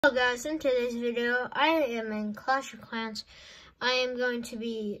Hello guys, in today's video, I am in Clash of Clans. I am going to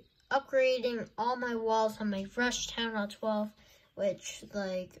be upgrading all my walls on my Rush th12, which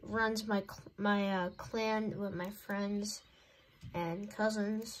runs my clan with my friends and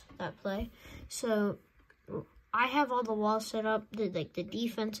cousins that play. So I have all the walls set up. The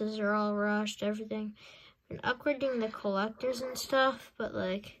defenses are all rushed, everything. I'm upgrading the collectors and stuff, but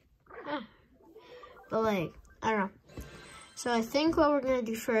I don't know. So I think what we're gonna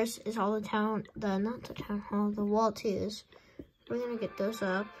do first is all the wall twos. We're gonna get those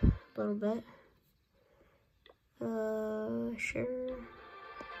up a little bit. Sure.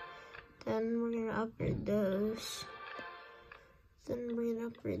 Then we're gonna upgrade those. Then we're gonna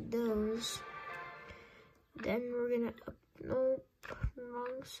upgrade those. Then we're gonna nope,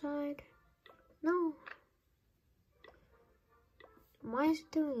 wrong side. No. Why is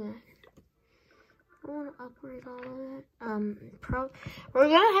it doing that? I want to upgrade all of it. We're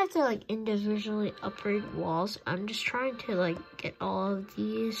gonna have to individually upgrade walls. I'm just trying to get all of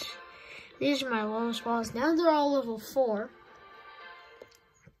these. These are my lowest walls. Now they're all level 4.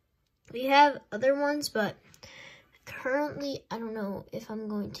 We have other ones, but currently I don't know if I'm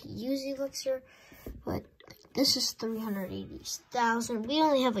going to use Elixir. But this is 380,000. We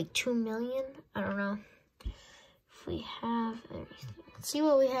only have 2 million. I don't know if we have everything. Let's see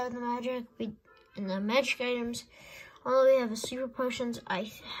what we have in the magic. In the magic items, all we have is super potions. I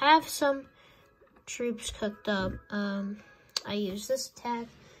have some troops cooked up. I use this attack.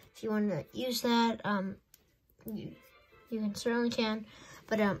 If you want to use that, you can certainly can.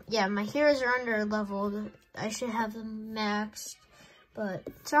 But yeah, my heroes are under leveled. I should have them maxed, but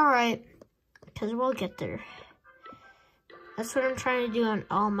it's all right because we'll get there. That's what I'm trying to do on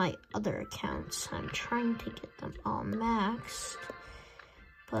all my other accounts. I'm trying to get them all maxed,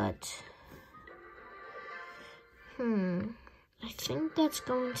 but I think that's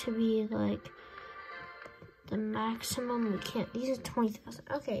going to be the maximum we can't. These are 20,000.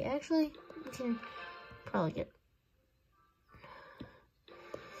 Okay, actually, we can probably get.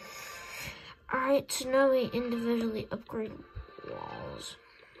 Alright, so now we individually upgrade walls.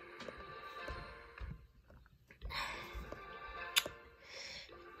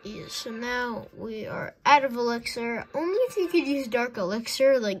 Yeah, so now we are out of elixir. Only if you could use dark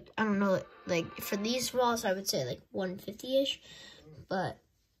elixir, I don't know, for these walls, I would say 150-ish, but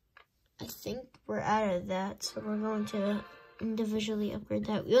I think we're out of that, so we're going to individually upgrade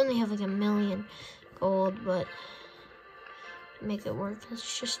that. We only have 1 million gold, but make it work.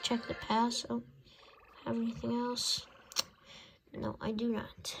 Let's just check the pass. Oh, have anything else? No, I do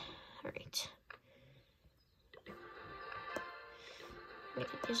not. All right. Make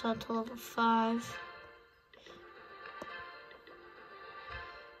these all to level 5.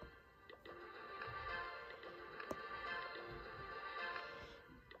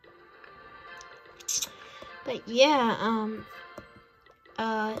 But yeah,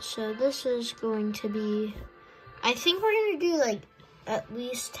 so this is going to be, I think we're gonna do at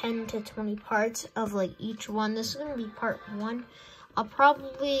least 10 to 20 parts of each one. This is gonna be part 1. I'm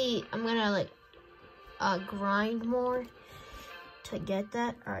gonna grind more to get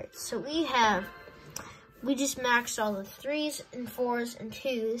that. All right, so we just maxed all the 3s and 4s and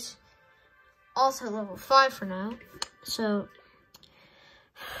 2s, also level 5 for now. So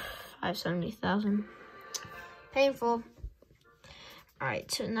 570,000. Painful. All right,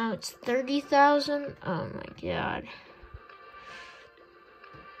 so now it's 30,000. Oh my god.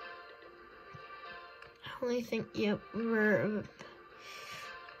 I only think, yep, we're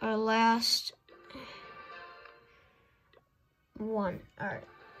our last one. All right.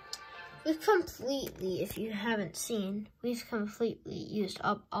 We've completely, if you haven't seen, we've completely used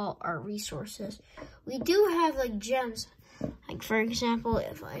up all our resources. We do have gems. For example,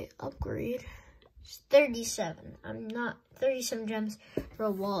 if I upgrade, 37. 37 gems for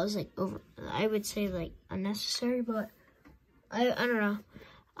a wall is over. I would say unnecessary, but I don't know.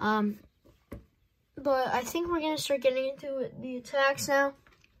 But I think we're gonna start getting into the attacks now.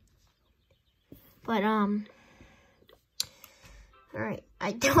 But all right.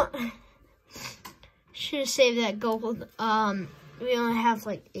 I should have saved that gold. We only have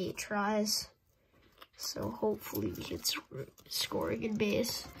 8 tries, so hopefully we can score a good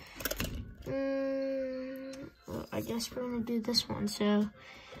base. Well, I guess we're gonna do this one. So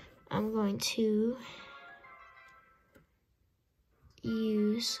I'm going to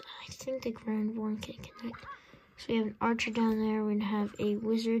use, I think the Grand Warren can connect. So we have an archer down there. We're gonna have a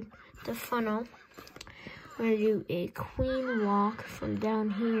wizard, the funnel. We're gonna do a queen walk from down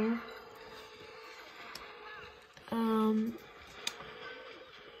here. I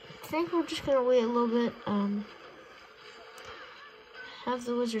think we're just gonna wait a little bit. have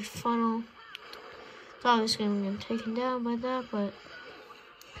the wizard funnel. It's obviously going to get taken down by that, but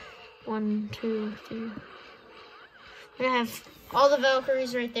 1, 2, 3. We're going to have all the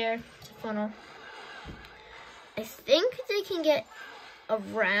Valkyries right there to funnel. I think they can get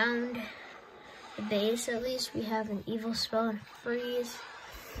around the base at least. We have an evil spell and freeze.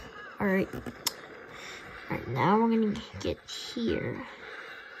 Alright. Alright, now we're going to get here.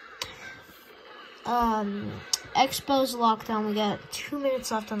 Expo's lockdown. We got 2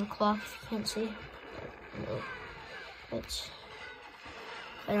 minutes left on the clock, if you can't see. But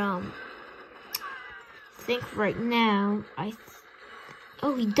I think right now,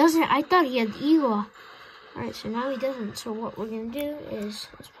 oh, he doesn't. I thought he had Ewa. Alright, so now he doesn't. So what we're going to do is,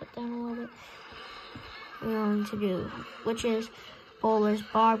 let's put down a little bit. We're going to do witches, bowlers,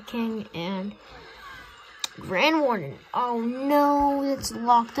 Barb King, and Grand Warden. Oh no, it's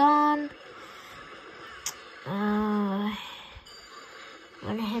locked on. I'm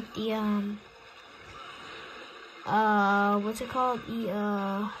gonna hit the, what's it called?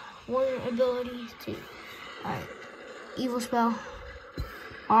 The, warden ability to, alright, evil spell,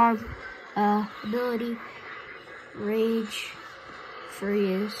 Barb, ability, rage,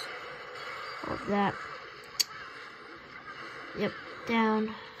 freeze, all of that. Yep,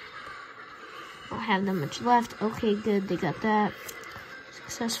 down. Don't have that much left. Okay, good, they got that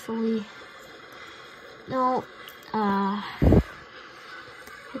successfully. No,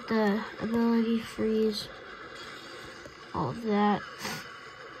 hit the ability, freeze, all of that.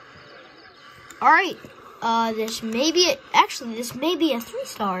 Alright, this may be, this may be a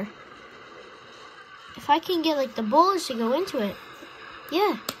 3-star. If I can get, like, the bullets to go into it.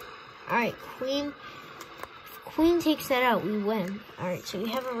 Yeah. Alright, Queen. If Queen takes that out, we win. Alright, so we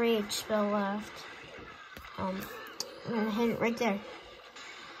have a rage spell left. I'm gonna hit it right there.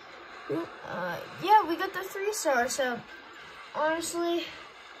 Yeah, we got the 3-star, so honestly,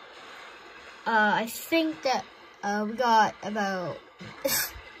 I think that, we got about,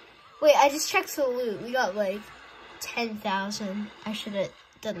 wait, I just checked the loot. We got like 10,000. I should have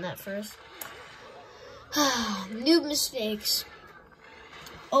done that first. Noob mistakes.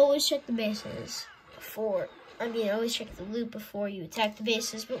 Always check the bases before, always check the loot before you attack the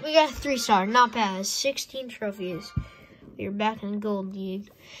bases, but we got a 3-star, not bad. 16 trophies. We're back in the gold league.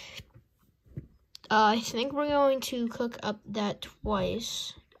 I think we're going to cook up that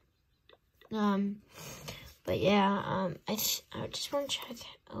twice. But yeah, I just want to check.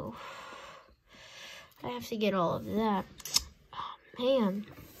 Oh, I have to get all of that. Oh, man.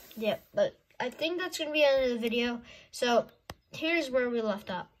 Yeah, but I think that's going to be the end of the video. So, here's where we left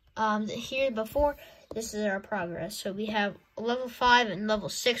off. Here before, this is our progress. So, we have level 5 and level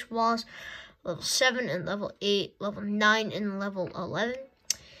 6 walls, level 7 and level 8, level 9 and level 11.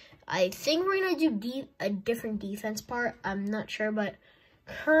 I think we're going to do a different defense part. I'm not sure, but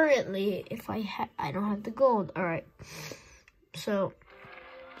currently, if I don't have the gold. Alright, so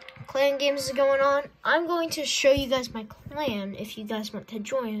clan games is going on. I'm going to show you guys my clan if you guys want to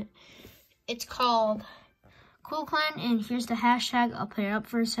join it. It's called Cool Clan, and here's the hashtag. I'll put it up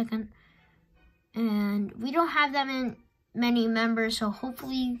for a second. And we don't have that many members, so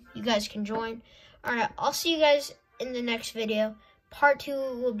hopefully you guys can join. Alright, I'll see you guys in the next video. Part 2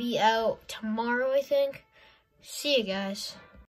 will be out tomorrow, I think. See you guys.